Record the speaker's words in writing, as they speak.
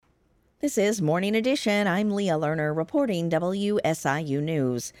This is Morning Edition. I'm Leah Lerner reporting WSIU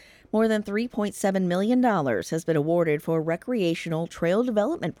News. More than $3.7 million has been awarded for recreational trail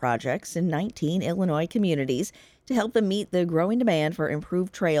development projects in 19 Illinois communities to help them meet the growing demand for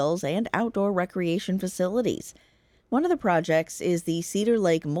improved trails and outdoor recreation facilities. One of the projects is the Cedar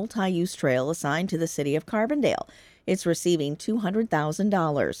Lake Multi-Use Trail assigned to the city of Carbondale. It's receiving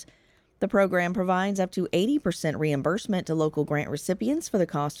 $200,000. The program provides up to 80% reimbursement to local grant recipients for the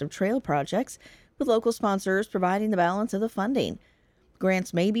cost of trail projects, with local sponsors providing the balance of the funding.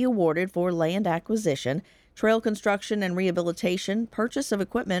 Grants may be awarded for land acquisition, trail construction and rehabilitation, purchase of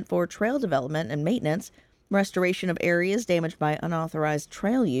equipment for trail development and maintenance, restoration of areas damaged by unauthorized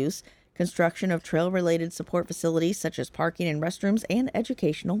trail use, construction of trail-related support facilities such as parking and restrooms, and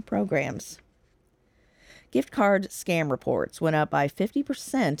educational programs. Gift card scam reports went up by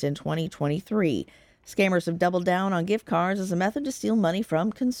 50% in 2023. Scammers have doubled down on gift cards as a method to steal money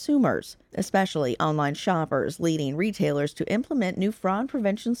from consumers, especially online shoppers, leading retailers to implement new fraud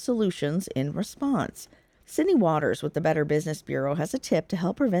prevention solutions in response. Sydney Waters with the Better Business Bureau has a tip to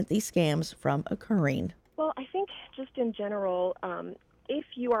help prevent these scams from occurring. Well, I think just in general, if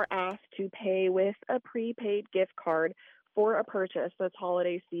you are asked to pay with a prepaid gift card for a purchase this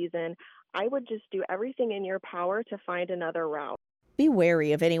holiday season, I would just do everything in your power to find another route. Be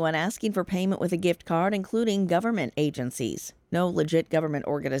wary of anyone asking for payment with a gift card, including government agencies. No legit government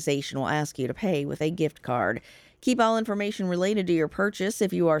organization will ask you to pay with a gift card. Keep all information related to your purchase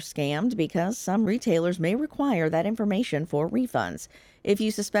if you are scammed, because some retailers may require that information for refunds. If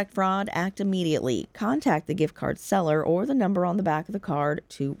you suspect fraud, act immediately. Contact the gift card seller or the number on the back of the card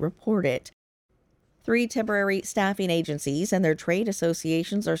to report it. 3 temporary staffing agencies and their trade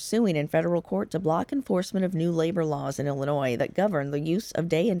associations are suing in federal court to block enforcement of new labor laws in Illinois that govern the use of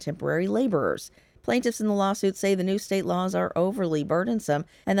day and temporary laborers. Plaintiffs in the lawsuit say the new state laws are overly burdensome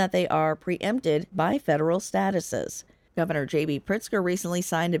and that they are preempted by federal statuses. Governor J.B. Pritzker recently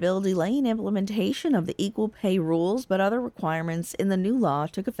signed a bill delaying implementation of the equal pay rules, but other requirements in the new law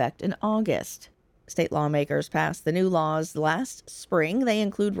took effect in August. State lawmakers passed the new laws last spring. They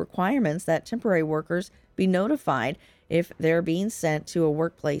include requirements that temporary workers be notified if they're being sent to a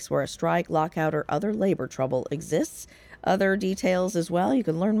workplace where a strike, lockout, or other labor trouble exists. Other details as well. You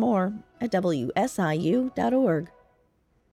can learn more at WSIU.org.